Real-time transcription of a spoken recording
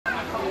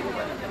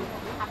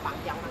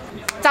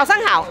早上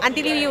好，安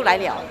迪六又来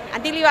了。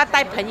安迪六要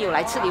带朋友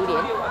来吃榴莲，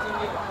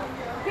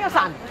不要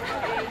闪。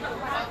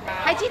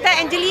还记得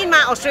Angeline 吗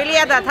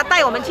？Australia 的，她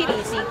带我们去旅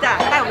行的，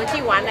带我们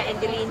去玩的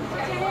Angeline。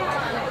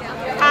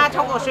她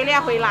从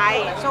Australia 回来，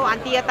说安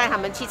迪要带他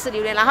们去吃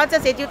榴莲，然后这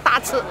些就大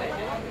吃。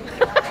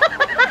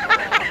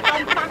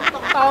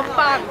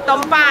东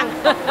棒，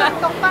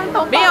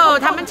没有，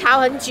他们炒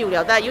很久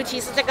了的，尤其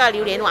是这个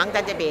榴莲王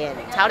在这边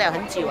炒了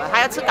很久啊，他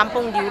要吃干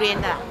蹦榴莲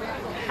的。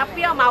 他不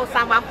要猫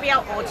山王，不要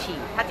欧奇，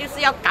他就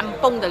是要干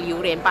蹦的榴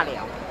莲罢了。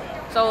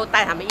所以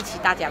带他们一起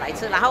大家来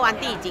吃，然后安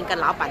迪已经跟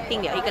老板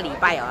订了1个礼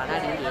拜哦，那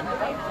榴莲，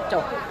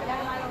走，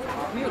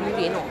没有榴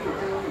莲哦。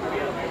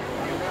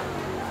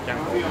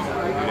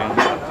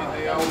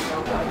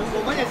我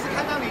们也是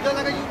看到你的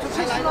那个 YouTube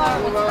才来的，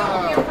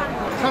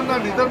看到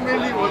你的魅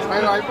力我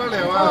才来不了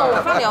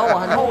啊！不了，我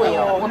很后悔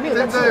哦，我没有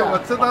认识。现在我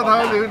知道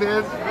他榴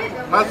莲，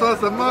他说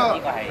什么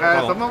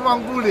什么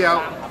忘不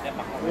了。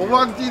 我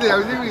忘记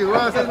了就有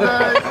了，现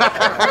在。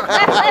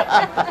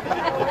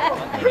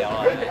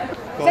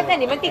现在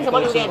你们订什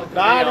么榴莲？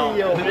哪里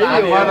有？没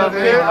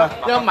有啊，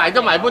要买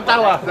都买不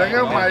到啊！想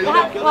要买。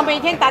我每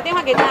天打电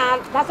话给他，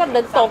他说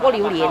人多过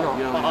榴莲哦。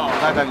有，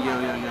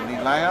你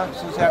来啊，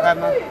试下看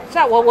啊。是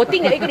啊，我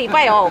订了1个礼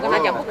拜哦，我跟他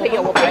讲不可以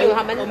哦，我朋友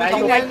他们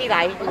从外地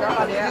来。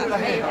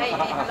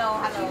hello。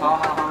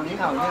好，你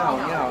好。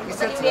你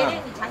的榴莲你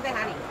藏在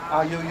哪里？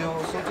啊，有，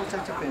收住在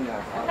这边的。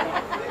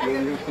有。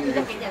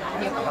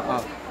啊，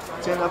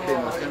在那边。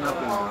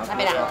那边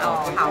啊，哦，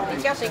好，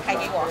你叫谁开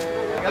给我？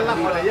一粒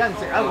我哋一人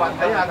食一碗，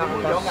睇下咁樣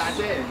㗎啫，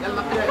一粒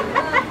啫。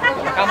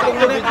咁公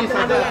都唔知數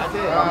啫，啫。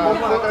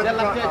一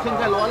粒啫，清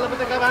菜攞一粒都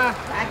得㗎嘛。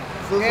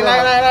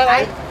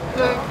嚟。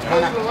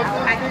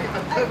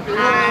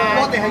我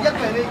哋係一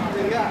為你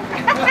嚟㗎。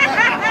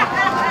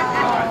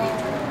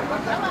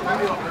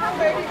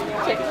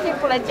先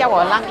不能叫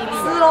我让一粒。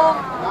是咯。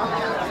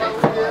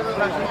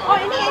哦，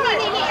你，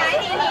你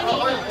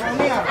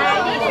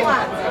嘛。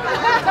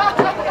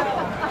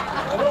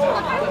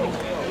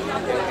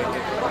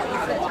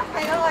係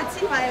咯，我煎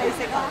埋嚟食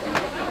咯。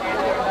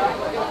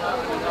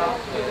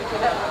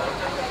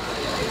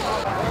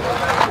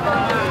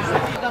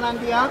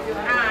Nanti ya.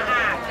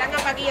 Jangan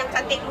bagi yang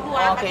cantik dulu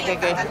ah. Oke.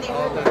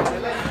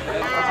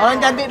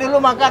 Orang cantik dulu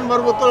makan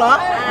baru betul ha.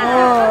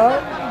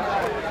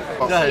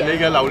 真係你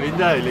嘅榴蓮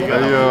真係你嘅。係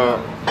啊，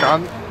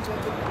揀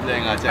靚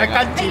啊正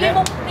啊。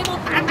你冇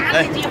打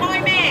電視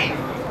開咩？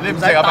你唔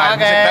食啊？打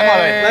嘅。等我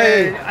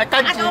嚟。跟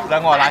住等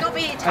我嚟。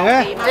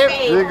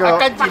呢個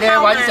跟住你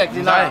揾食先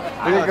啦。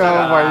呢個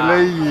維利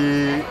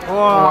兒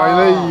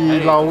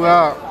流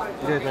啊！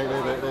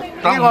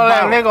呢個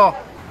靚呢個。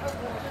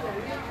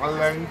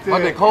我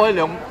哋 call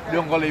咗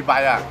兩個禮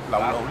拜啊，流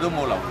都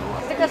冇流到啊。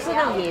這個是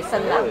那種野生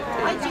的。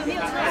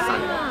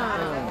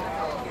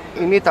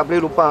ini tak boleh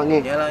lupa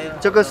ni.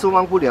 这个是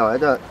忘不了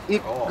的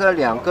，1个、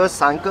2个、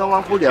3个忘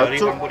不了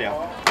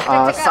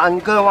，3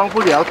个忘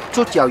不了，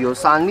猪脚有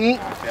3粒。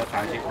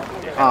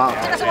啊。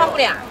这个是忘不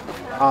了。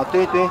啊，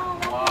对。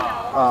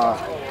啊。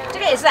这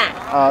个也是啊。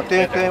啊，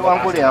对，忘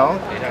不了。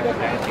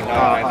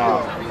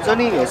这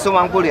里也是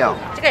忘不了。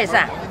这个也是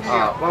啊。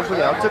忘不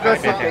了，这个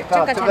是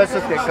Teka， 这个是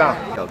Teka，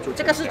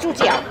 这个是猪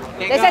脚，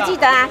等一下记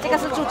得啊，这个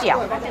是猪脚，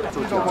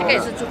这个也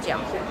是猪脚。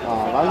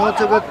然后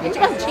这个很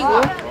轻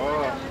啊。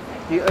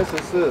第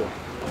24。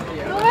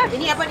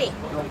你要不你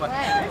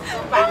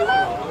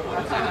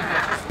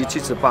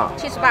？78。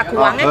78苦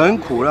王哎。很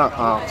苦了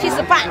啊。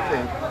78。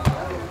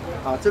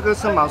这个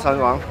是毛山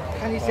王。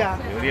看一下。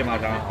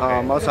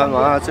毛山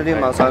王啊，这里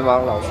毛山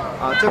王老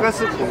这个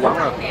是苦王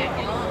啊。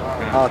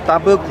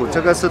double 苦，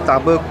这个是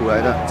double 苦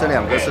来的，这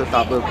2个是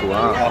double 苦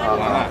啊。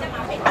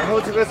然后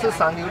这个是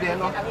山榴莲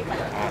哦。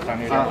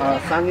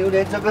山榴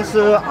莲这个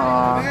是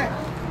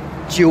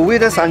9味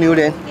的山榴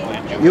莲，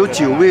有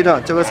9味的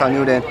这个山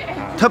榴莲，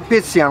特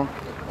别香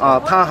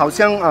它好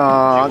像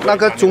那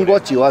个中国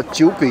酒啊，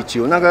酒鬼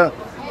酒那个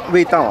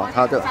味道啊，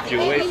它的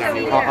9味山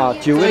榴莲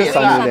9味的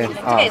山榴莲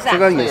这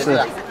个也是，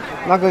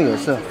那个也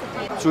是。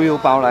猪油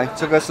包来，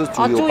这个是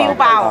猪油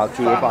包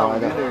猪油包来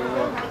的。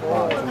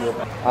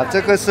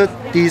这个是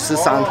第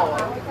13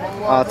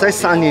在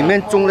山里面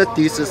种的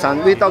第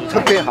13，味道特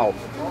别好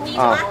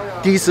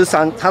第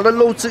13，它的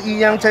肉质一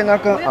样，在那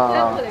个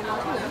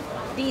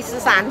第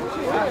13。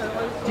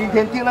今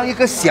天钓到一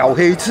个小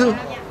黑刺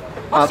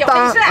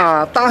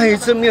大黑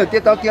刺没有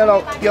钓到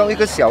一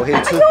个小黑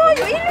刺。哎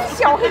呦，有一粒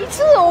小黑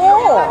刺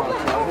哦。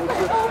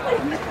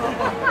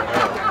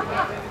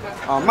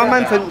慢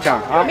慢分享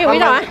没有味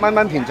道慢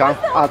慢品尝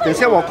等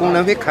下我工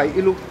人会开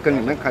一路跟你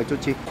们開出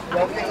去。有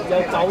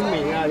酒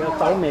味有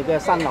酒味嘅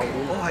山榴蓮。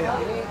係啊，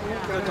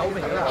有酒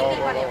味啦。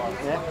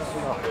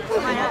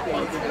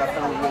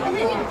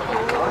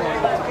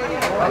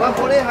好啦，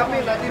玻璃下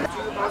面嚟啲。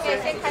先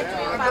開豬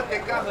油包。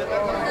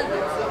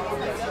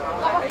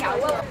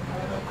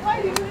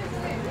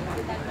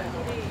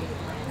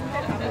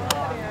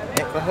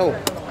然後。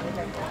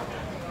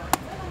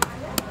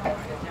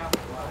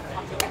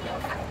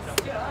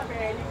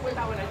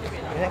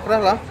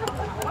Kenapa?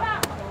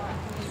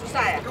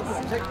 Susah ya?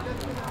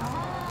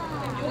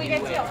 Juga dia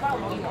siap tahu.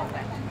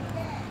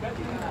 OK。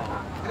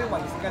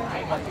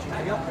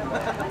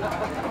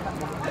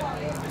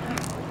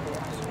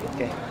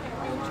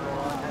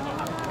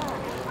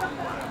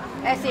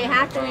谢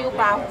哈，猪油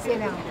包，限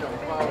量。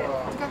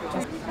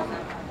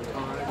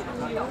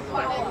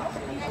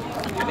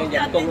榴莲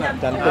人工啊，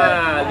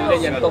啊，榴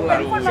莲人工啦，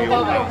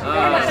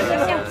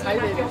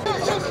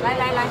来，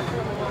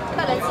客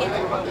人先，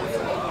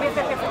别，客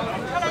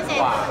人先。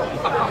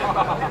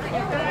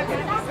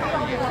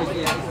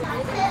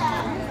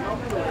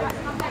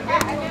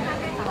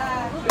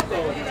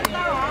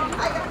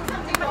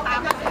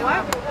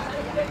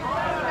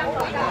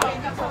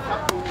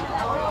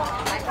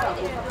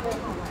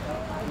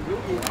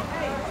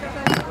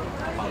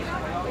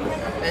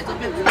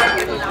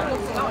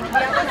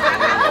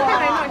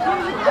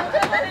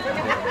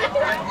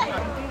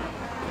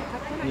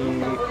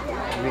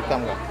Ni hitam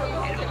nggak?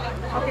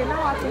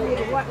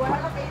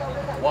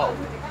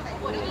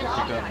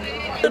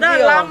 Sudah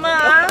lama.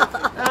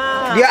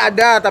 Dia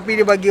ada tapi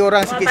dia bagi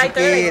orang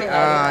sikit-sikit.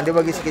 Dia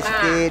bagi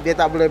sikit-sikit, dia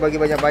tak boleh bagi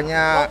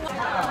banyak-banyak.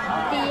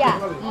 Dia.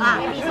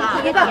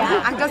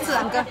 Angka.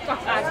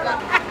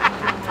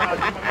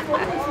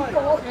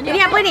 Ini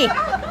apa ni?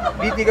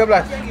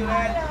 D13.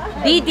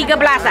 D13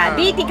 ah.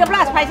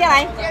 D13 拍下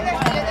来。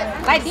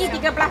来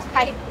D13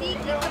 拍。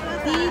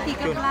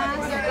D13。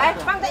来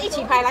放在一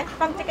起拍，来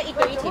放这个一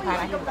堆一起拍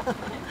来。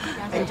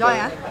Enjoy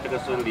啊。这个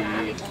是李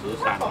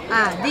13。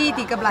啊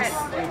D13。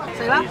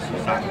谁了？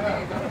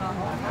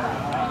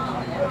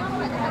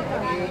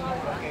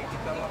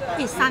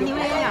山榴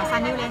莲呀，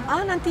山榴莲。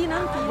啊，nanti。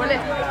Boleh。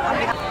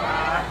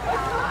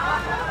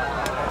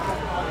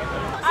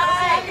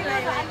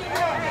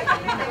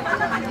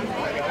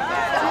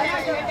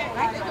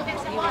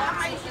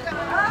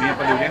Ini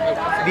apa dulu?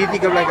 D13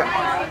 Kak.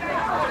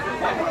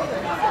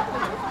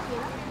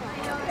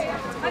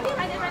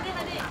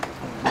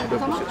 Udah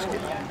busuk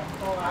sikit.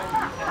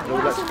 Udah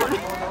ulat sikit.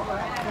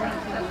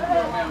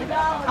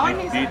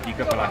 D13.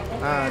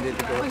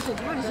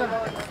 D13.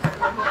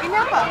 Ini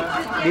apa?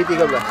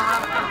 D13.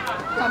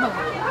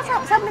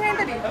 Sama dengan yang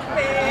tadi?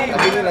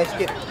 Tapi ini lain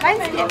sikit. Lain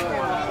sikit?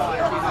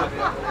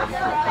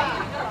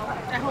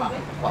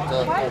 Oh,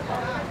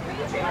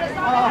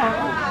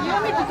 you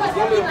want me to go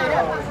swimming like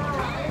that?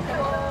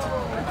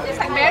 It's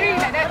like Mary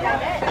like that.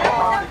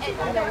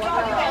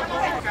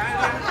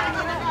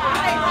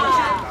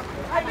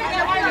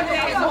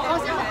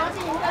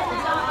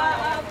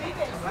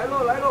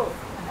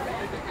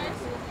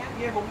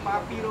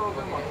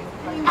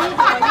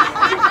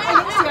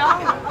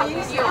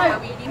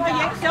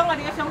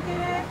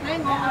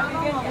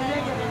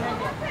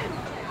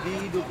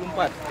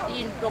 D24.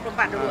 D24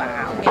 dulu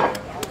ah, oke.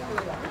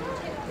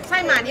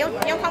 Sai mà你要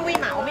换位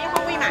码，我们要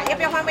换位码，要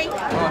不要换位？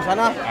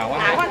 Sana.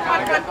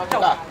 走。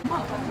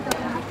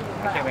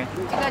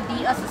这个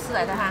D24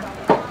 来的哈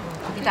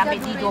，kita ambil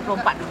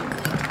D24 dulu.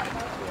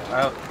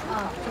 Ayo.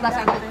 Sebelah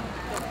sana.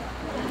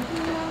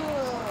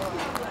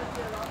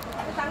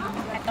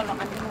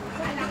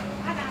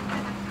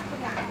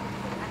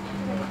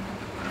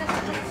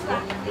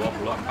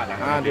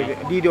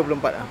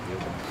 D24 ah.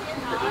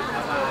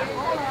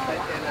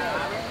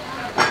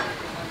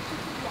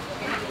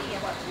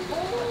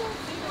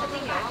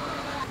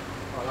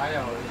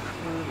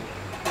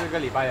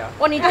 ya?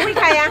 哦，你都会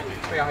开呀？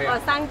会啊。我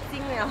3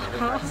斤了，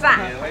是啊。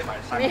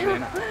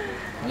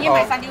你也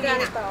买山榴莲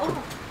啊？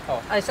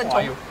哦，生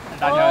虫。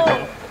大家有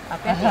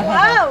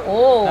哦。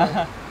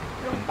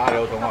很大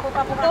条虫啊！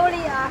多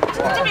利啊！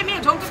这边没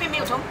有虫，这边没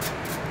有虫。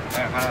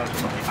哎，看到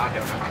什么很大条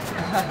的？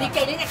你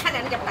给人家看了，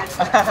人家不敢吃。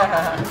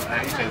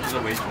哎，一整是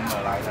围虫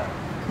而来的。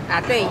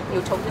啊，对，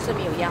有虫就是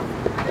没有药。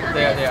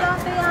对啊，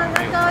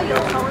那个有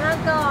虫那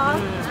个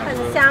很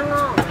香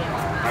哦。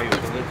还有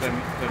就是证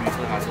明是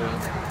它是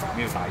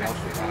没有打药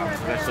水的，它们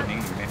是在森林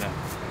里面的。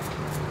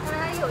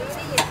它有一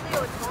粒也是有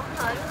虫，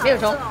很好。没有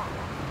虫。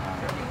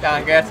这样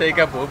给它吃一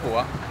个补补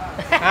啊。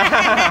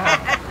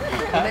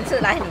你们吃，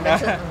来，你们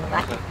吃，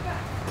来。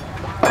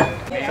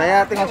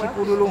 Saya tengah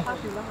sipu dulu.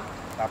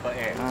 Double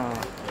A.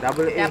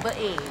 Double A. Double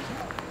A.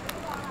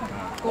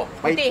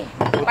 Pahit.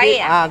 Pahit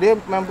ah? Dia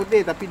memang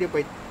putih tapi dia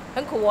pahit.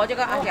 很苦哦，这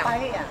个阿讲。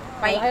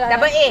Pahit.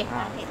 Double A.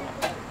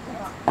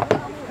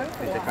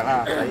 Saya cakap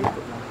lah, saya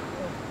ikut lah.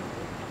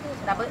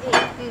 Double A.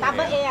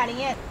 Double A 啊，林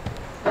燕。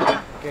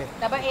Okay.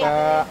 Double A. Kita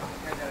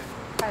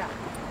係啊，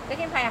你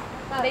先拍啊！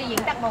你影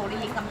得冇？你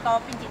影咁多，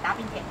邊節打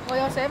邊隻？我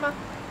有寫嘛？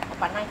我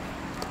品嚟。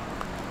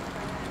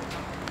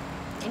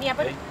Ini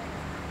apa?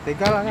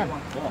 Teka lah kan?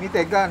 Ni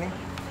Teka ni.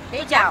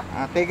 Teka.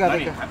 Teka.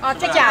 Oh,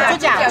 Teka.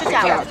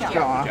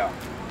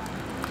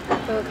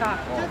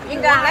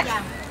 应该来，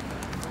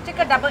这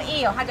个 double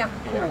E 哦，他讲苦。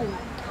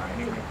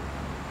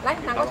来，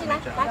拿过去来，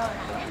来。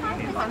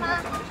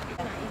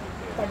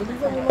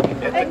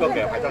这个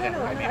给拍照先，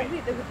还没。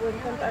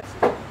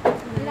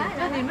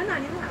你们哪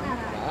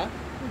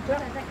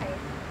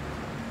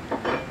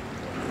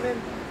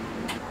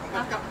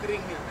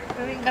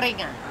？Kering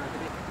ah.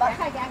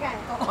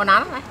 Kau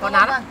nara lah, kau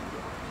nara.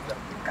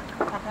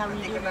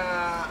 Nanti kena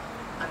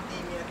auntie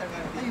ni datang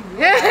nanti.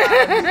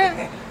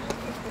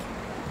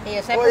 Iya,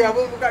 saya Oh, ya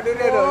pun buka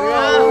dulu tu.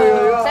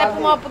 saya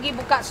pun mau pergi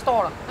buka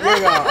store. Ya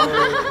ke?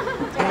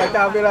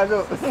 Macam habis lah tu.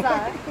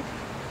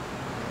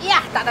 Iya,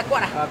 tak ada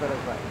kuat lah. Ah, tak ada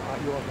kuat.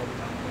 You apa?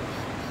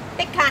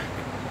 Teka.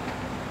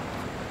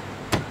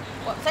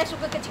 Oh, saya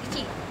suka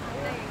kecil-kecil.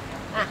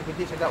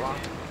 Kecil sedap ah.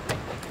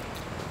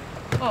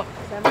 Oh,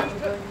 saya mau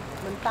juga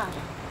mentah.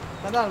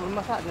 Tak ada,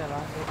 masak je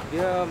lah.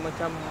 Dia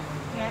macam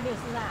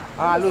halus lah.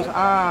 halus.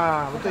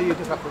 Betul you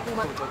cakap.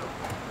 Betul.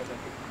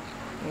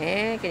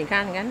给你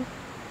看看。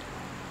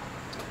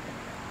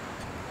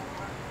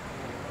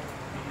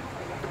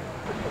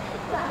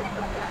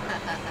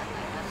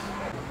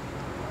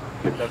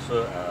这个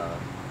是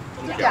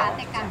猪脚，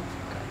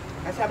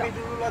 Kasih habis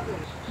dulu lah tu.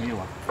 没有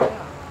啊？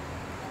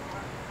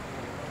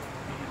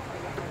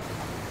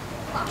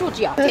猪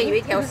脚，这有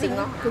一条心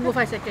哦。Tunggu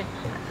 5 second.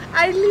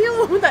 I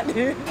liu tak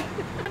ada.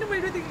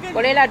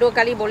 Boleh lah 2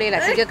 kali boleh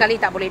lah, 3 kali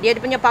tak boleh. Dia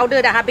punya powder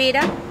dah habis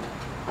dah.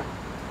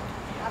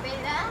 Habis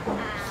dah.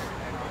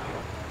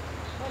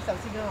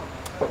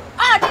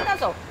 Ah, 听到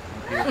手。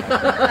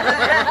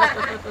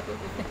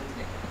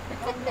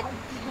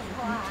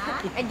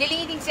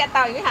Angeline 一定吓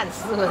到，因为很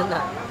斯文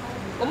的。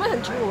我们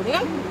很粗鲁，你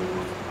看，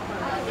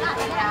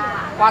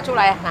挖出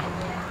来，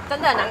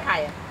真的很难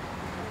开。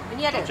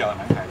你看猪脚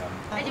难开的。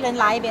一人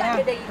来一边啊。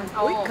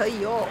哦，可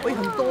以哦，喂，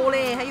很多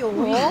嘞，还有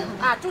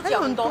啊，猪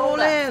脚很多多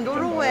嘞，很多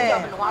肉哎。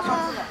挖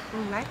上去的。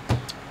来，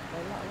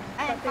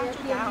哎，放猪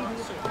脚好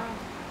水。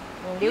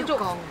留住。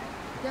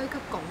要一个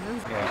拱这样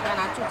子。要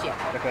拿猪脚。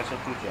这个是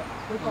猪脚。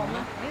有拱吗？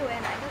没有哎，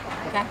哪个狗？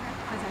你看。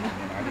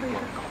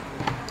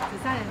只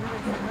在那个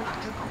哪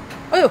个拱？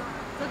哎呦，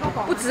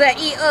不止哎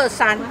，1、2、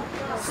3、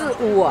4、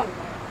5啊！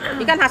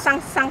你看它上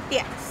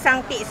叠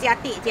下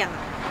叠这样啊。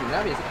你们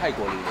那边是泰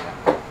国榴莲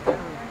啊？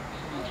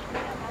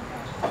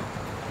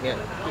你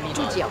看，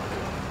猪脚。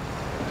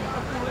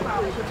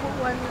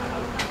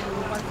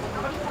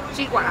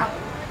吸管啊。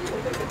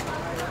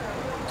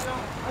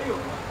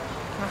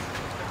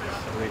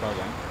味道怎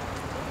样？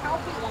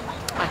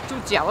啊，猪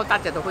脚大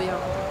家都会要。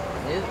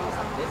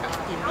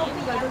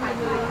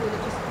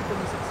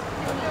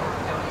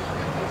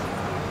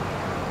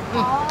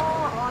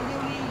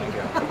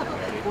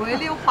我会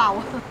6包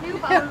，6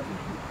包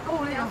够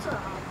了。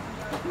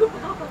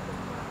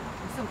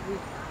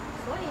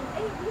所以哎，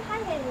厉害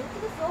耶！这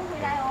个时候回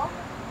来哦。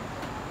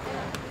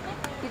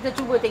 Kita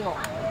cuba tengok.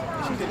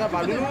 Kita apa?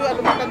 Dulu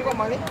ada makan juga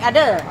Mak ni?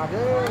 Ada.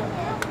 Ada.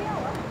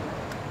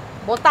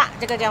 Botak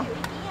这个叫。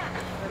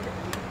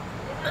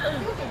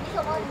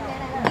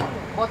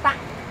Botak.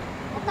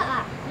 Botak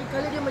ah?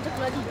 Kalau dia macam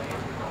keladi.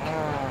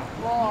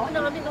 Oh,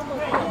 nak ambil nombor.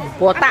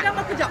 Botak.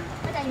 Ada kejap.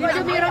 Dia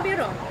ada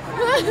merah-merah.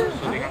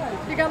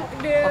 Dia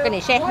我跟你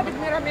share。 ada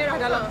merah-merah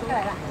dalam tu.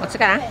 我吃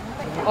看啊。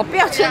我不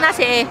要吃那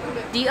些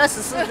第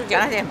24猪脚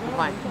那些，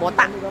不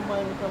大。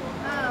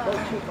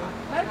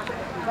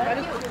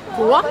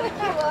苦哦，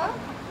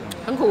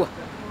很苦。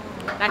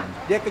来，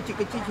 Dia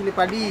kecil-kecil cili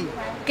padi.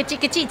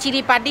 kecil-kecil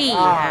cili padi.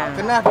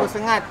 Kena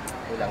bersengat.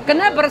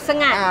 Kena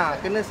bersengat.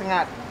 Kena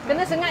sengat.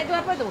 Kena sengat itu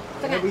apa tu?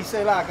 Kena Sengat. bisa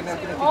lah, kena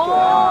cucuk.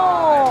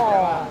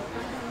 Oh.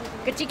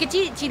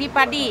 Kecil-kecil cili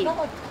padi.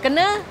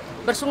 Kena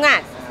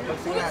bersungat.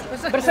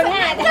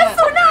 Bersengat.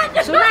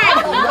 Sunat.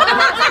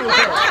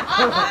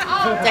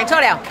 讲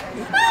错了。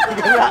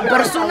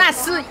bersunat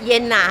是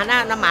烟呐，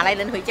那马来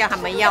人会叫他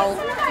们要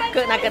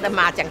割那个的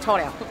嘛，讲错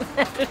了。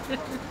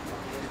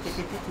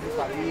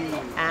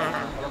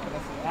啊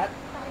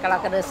，kalau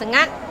kena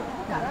sengat.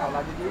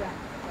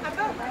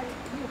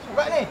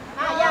 Buka ni.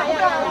 Ya.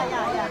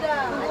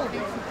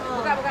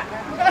 Buka.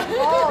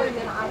 Oh,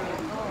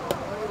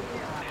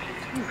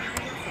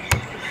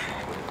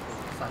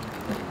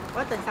 我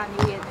要等3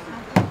榴莲。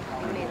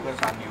跟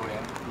山榴莲。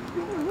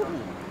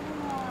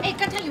哎，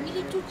刚才有一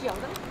粒猪脚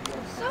的。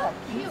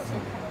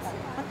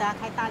我等下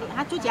开大力，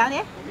它猪脚呢？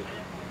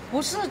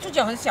不是猪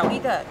脚很小粒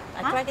的，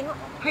来过来点哦。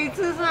黑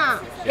刺是吧？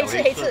黑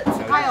刺。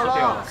开了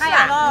咯，开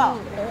了咯。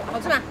好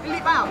吃吗1粒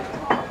包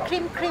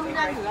，cream 这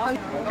样子哦。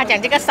他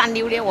讲这个山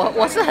榴莲，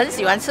我是很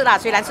喜欢吃啦，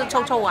虽然是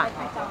臭臭啊。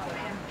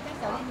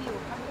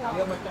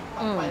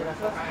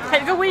它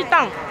有个味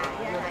道，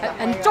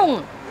很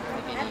重。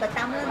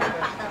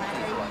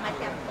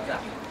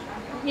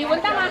你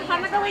闻到吗？它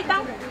那个味道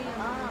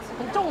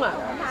很重啊。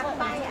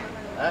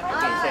哎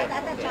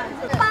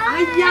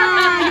呀，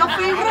有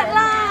favorite 啦！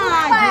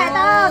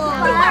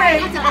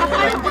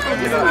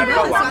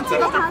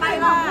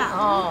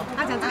哦，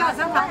他讲这个好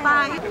像他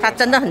拜。它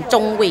真的很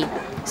重味，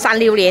山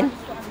榴莲。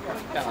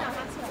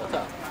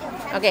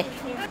OK。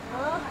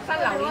山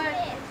老梨，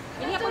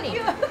你要不你？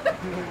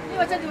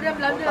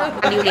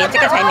榴莲这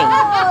个才美。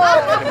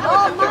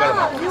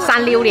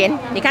山榴莲，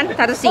你看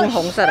它的心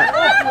红色的，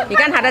你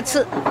看它的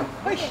刺，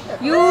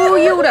幽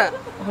幽的，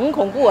很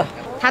恐怖啊。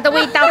它的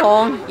味道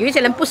哦，有一些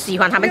人不喜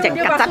欢，他们讲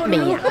嘎扎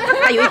美啊，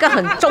它有一个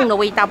很重的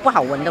味道，不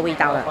好闻的味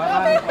道了。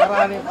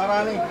Parah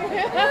ni.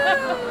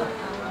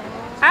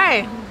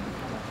 哎，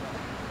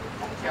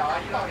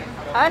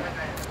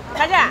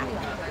大家，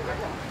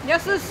你要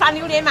是山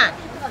榴莲嘛？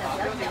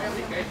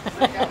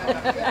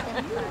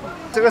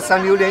这个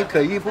山榴莲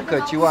可遇不可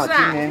求啊！是啊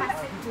今年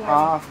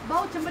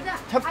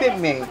特别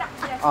美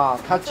啊，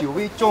它酒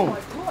味重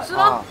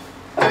啊，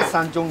在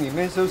3种里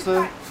面是不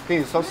是可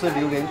以说是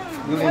榴莲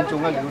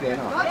中的榴莲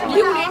啊？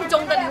榴莲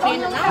中的榴莲。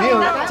没有，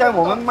在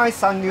我们卖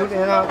山榴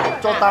莲啊，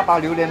做大把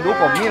榴莲，如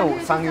果没有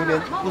山榴莲，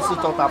不是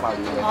做大把榴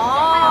莲。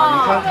啊，你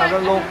看它的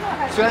肉，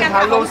虽然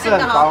它肉是很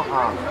薄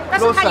啊，但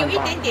是它有一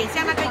点点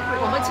像那个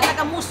我们吃那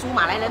个木薯，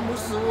马来人木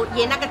薯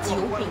腌那个酒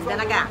饼的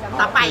那个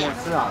打拜呀。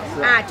是啊，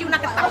是啊，就那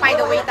个打拜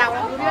的味道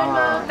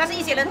哦。但是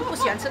一些人不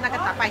喜欢吃那个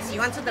打拜，喜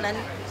欢吃的人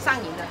上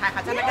瘾的，还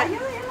好像那个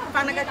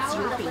放那个酒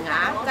饼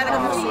啊，在那个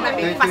木薯那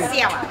边发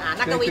酵啊，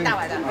那个味道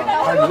来的。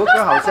它有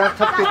个好像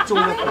特别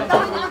重的口感，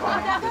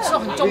是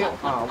很重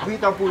啊，味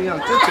道不一样。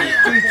这种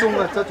最重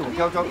的这种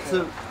叫做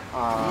是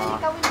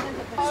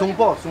松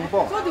柏，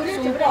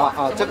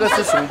这个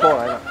是松柏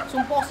来的。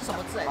松柏是什么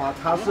字？啊，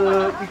它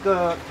是一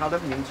个它的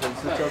名称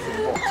是叫松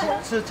柏，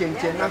是尖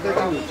尖那个就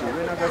有酒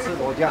味，那个是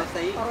罗酱。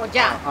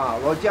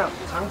罗酱，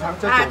长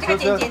这种就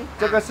是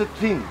这个是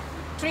twin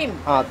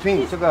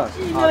这个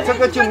这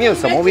个就没有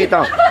什么味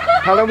道，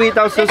它的味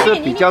道是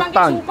比较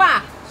淡。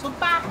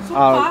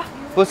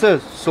不是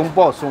松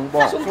柏，这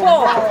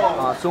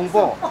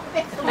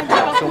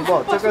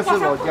个是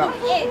罗酱，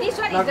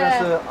那个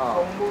是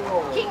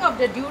King of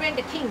the Durian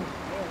的 King，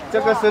 这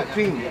个是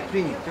twin，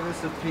 这个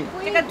是 twin，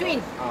 这个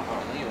twin，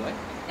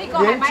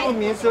 原住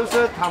民就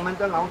是他们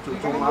的老祖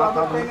宗啊，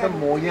他们的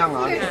模样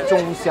啊，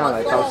种下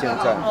来到现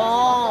在，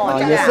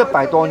也是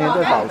100多年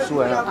的老树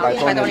啊，100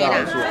多年的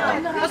老树啊，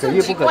可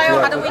遇不可求。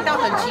它的味道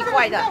很奇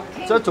怪的。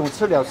这种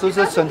吃了是不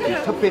是身体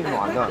特别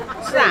暖的？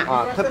是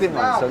啊，特别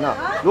暖身啊。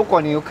如果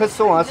你有咳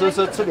嗽啊，是不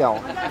是吃了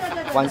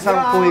晚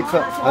上不会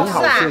咳，很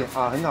好睡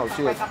啊，很好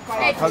睡。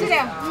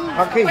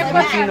它可以医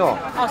病哦。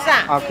是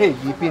啊。可以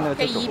医病的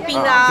这种。可以医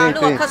病啊。如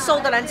果咳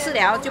嗽的人吃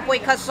了就不会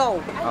咳嗽。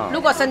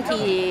如果身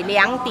体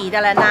凉底的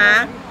人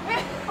啊，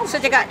吃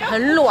这个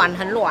很软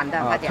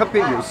的，特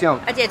别有效，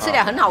而且吃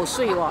了很好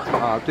睡哦。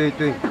对，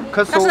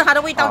咳嗽。但是它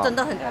的味道真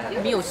的很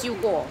没有嗅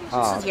过，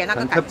之前那个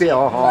很特别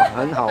哦，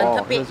很好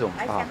哦，那种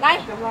来，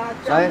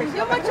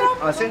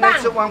现在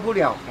是忘不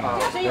了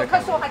所以有咳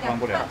嗽还讲忘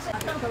不了。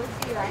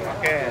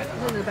OK，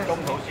 重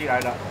头戏来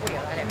了，怎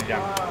么讲？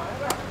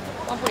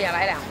忘不了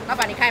来了，老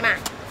板你开嘛？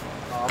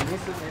没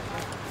事。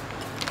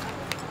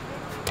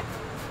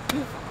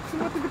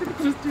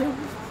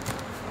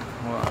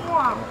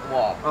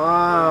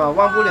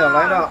忘不了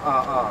来了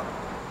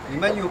你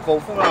们有口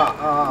福了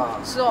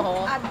是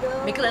哦，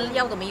每个人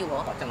要都没有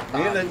哦，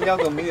每个人要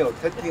都没有，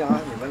特地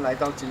你们来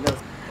到今天，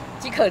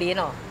几可怜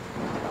哦。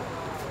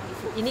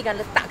Ini kan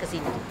letak ke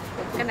sini,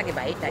 kan lagi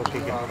baik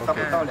tadi. 达不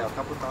到了。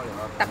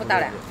达不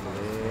到了。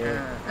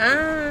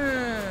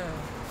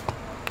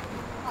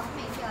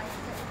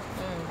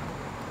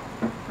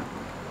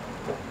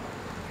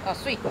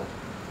碎。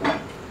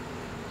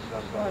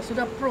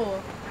sudah pro。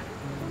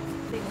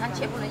你看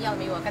全部人要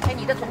没有？刚才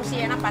你的同事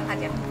那帮他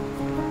讲，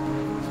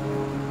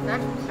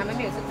他们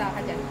没有知道，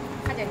他讲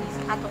你是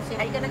他同事，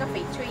还有一个那个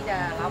翡翠的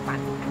老板。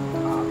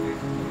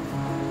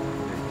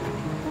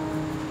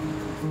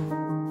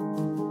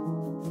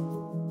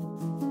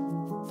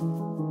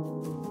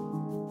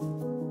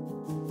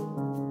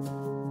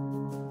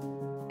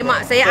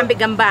Saya ambil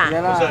gambar。不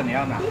是，你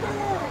要拿。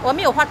我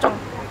没有化妆。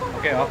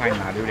OK， 我帮你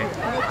拿榴莲。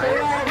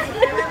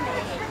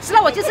是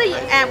了，我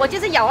就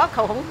是咬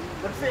口红，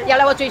咬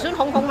了我嘴唇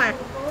红嘛，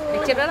你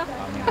接了咯。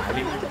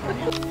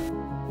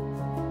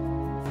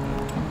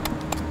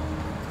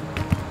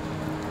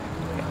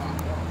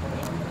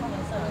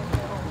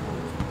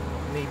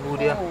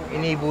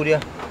Ini ibu dia.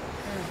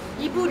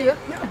 Ibu dia?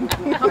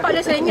 Bapak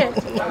dia saya ingat.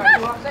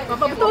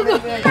 Bapak betul ke?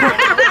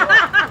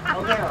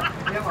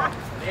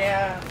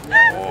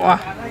 Wah,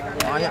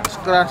 banyak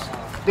keras.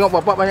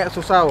 Tengok bapak banyak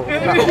susah.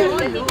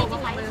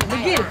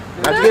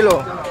 Lagi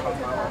loh.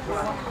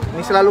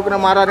 Ini selalu kena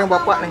marah dengan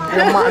bapak nih,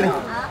 dengan mak nih.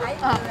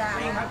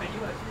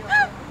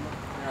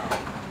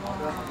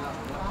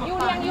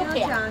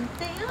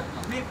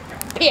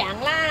 Piang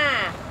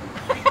lah.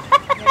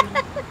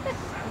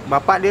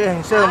 Bapak dia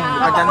handsome,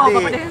 bukan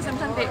cantik. Bapak dia handsome.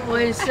 Oh,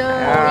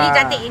 handsome. Ini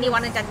cantik, ini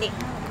warna cantik.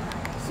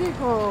 Sui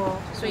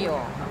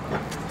oh.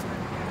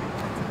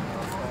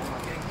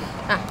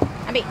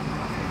 Ambil.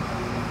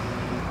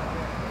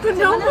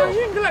 Kenapa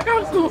yang gelak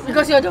aku?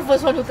 Because you are the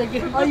first one to take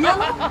it. Oh iya?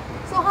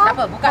 Tak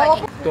apa, buka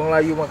lagi. Tong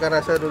Layu makan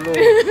rasa dulu.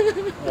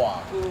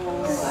 Wah.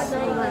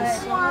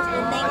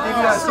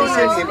 谢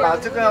谢你把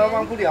这个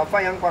忘不了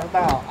发扬光大。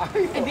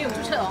没有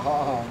注册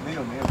哦。没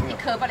有。一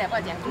颗不了，不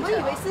要讲。我以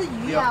为是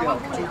鱼啊，忘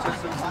不了。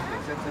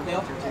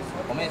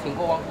我们也听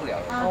过忘不了。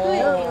对，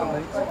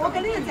我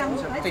跟你讲，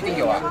最近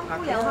有啊。忘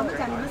不了，他们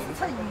讲你们是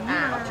吃鱼啊。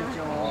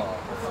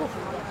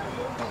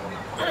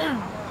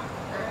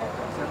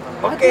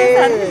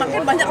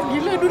Makan banyak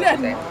gila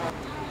durian.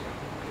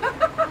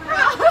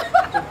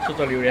 吃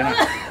着榴莲啊。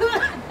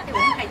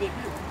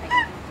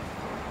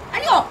哎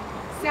呦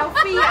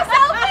 ，selfie 啊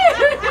selfie.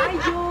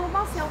 Ayo,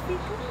 mau selfie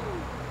ke?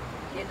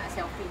 Dia nak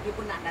selfie, dia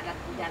pun nak darat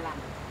di dalam.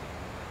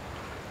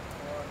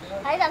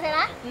 Thấy sao xem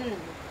á?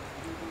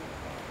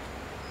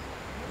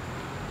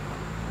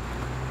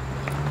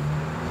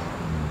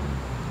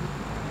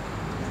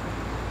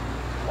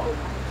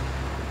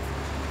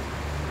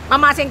 妈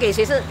妈先给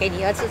谁吃？给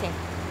女儿吃先。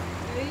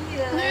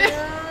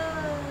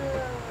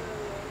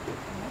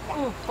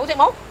好食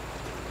冇？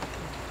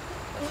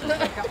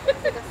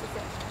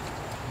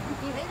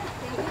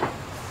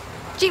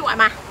这碗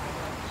吗？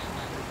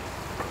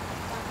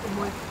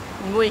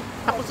唔会，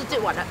它不是这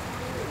碗的。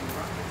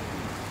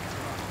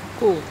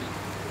酷。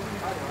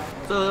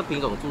这个品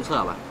种注册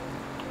了吧？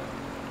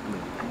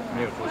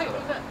没有注册。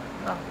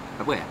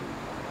还贵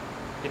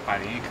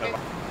？101颗吧。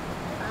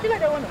这个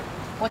在问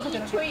我自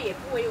己吹也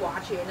不为瓦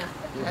全呢。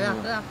来啊，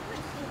来啊！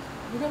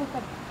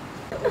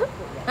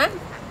啊？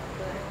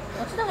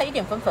我知道还有一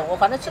点粉粉，我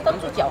反正吃到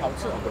猪脚好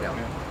吃。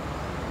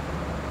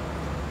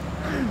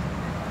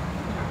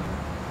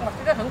哇，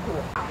这个很苦。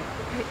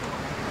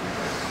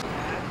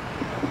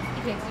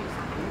一天只有3。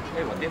哎，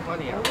我电话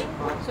你啊。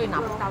所以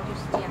拿不到就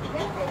是这样。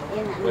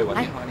喂，我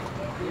电话你。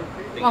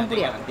忘不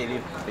了。一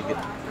粒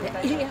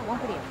忘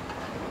不了。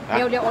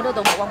聊我都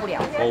懂，忘不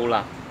了。够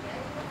了。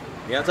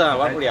你要这样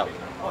忘不了。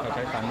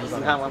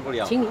试看忘不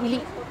了。请你一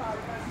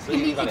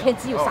粒，一天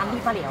只有3粒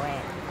罢了哎。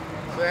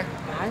对。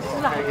难吃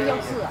了，还不要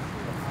吃。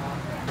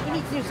一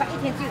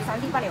天只有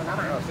3粒罢了，拿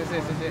嘛。谢谢。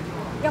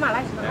要嘛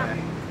来。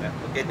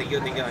OK， thank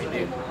you。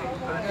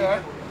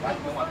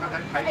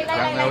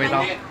来味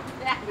道。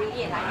榴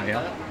莲来。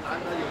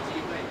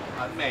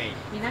很美。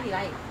你哪里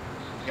来？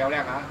漂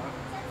亮啊。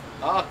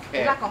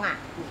OK。布拉宫啊？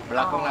布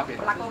拉宫那边。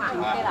布拉宫啊，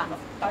对了。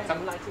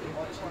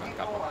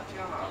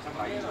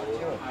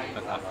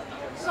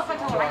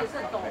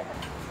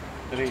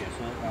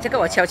这个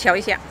我敲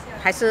一下，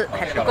还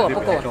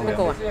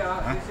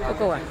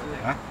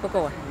不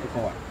够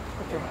啊。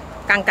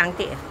刚刚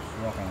点。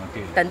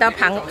等到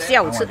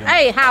下午吃。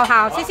哎，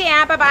好，谢谢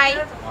啊，拜拜。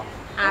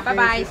啊，拜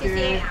拜，谢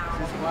谢。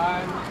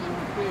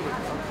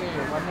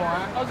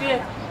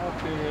OK。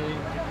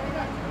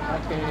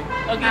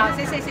好，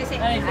谢谢。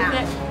哎，谢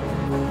谢。